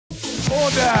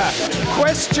Order!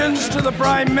 Questions to the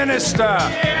Prime Minister.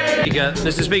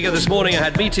 Mr. Speaker, this morning I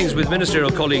had meetings with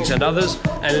ministerial colleagues and others,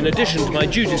 and in addition to my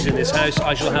duties in this House,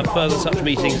 I shall have further such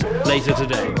meetings later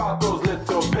today.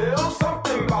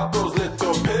 Something about those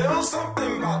little pills,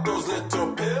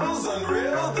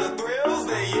 unreal, the thrills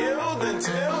they yield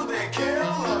until they kill a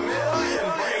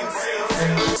million brain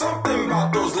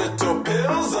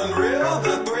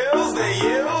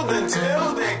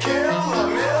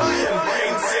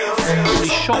cells. Really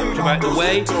shocked about the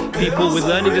way people with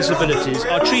learning disabilities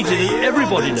are treated, and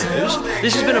everybody knows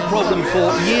this has been a problem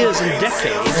for years and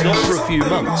decades, not for a few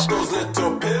months.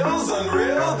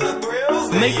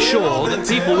 Make sure that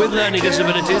people with learning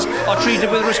disabilities are treated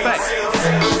with respect.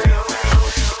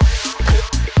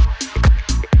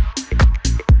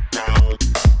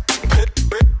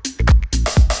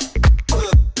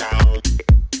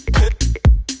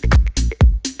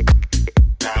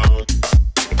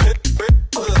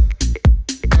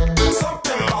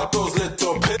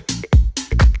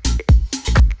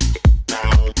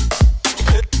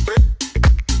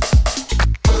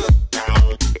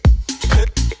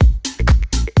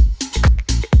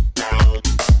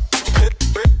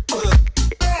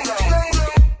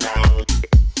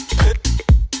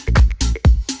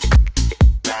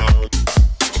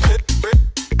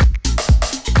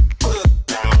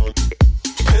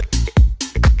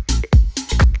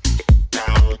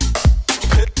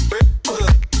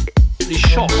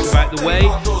 Shocked about the way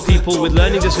people with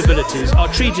learning disabilities are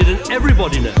treated, and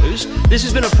everybody knows this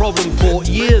has been a problem for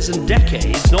years and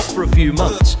decades, not for a few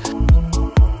months.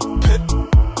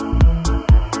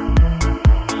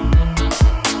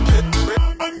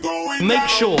 Make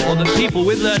sure that people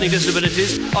with learning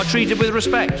disabilities are treated with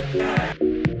respect.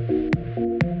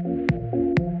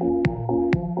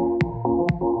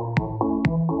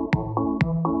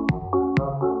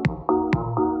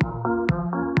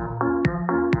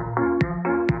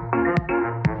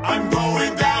 I'm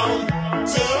going down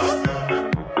to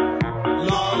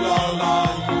La La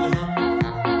Land.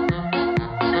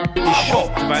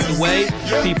 Shocked about the way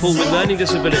people with learning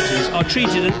disabilities are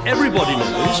treated, and everybody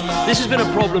knows this has been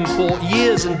a problem for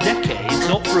years and decades,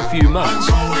 not for a few months.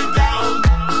 Going down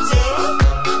to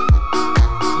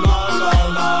La La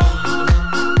Land.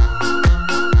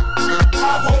 I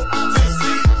hope to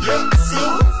see you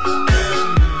soon.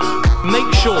 Make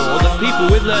sure that people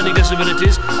with learning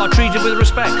disabilities are treated with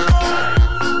respect.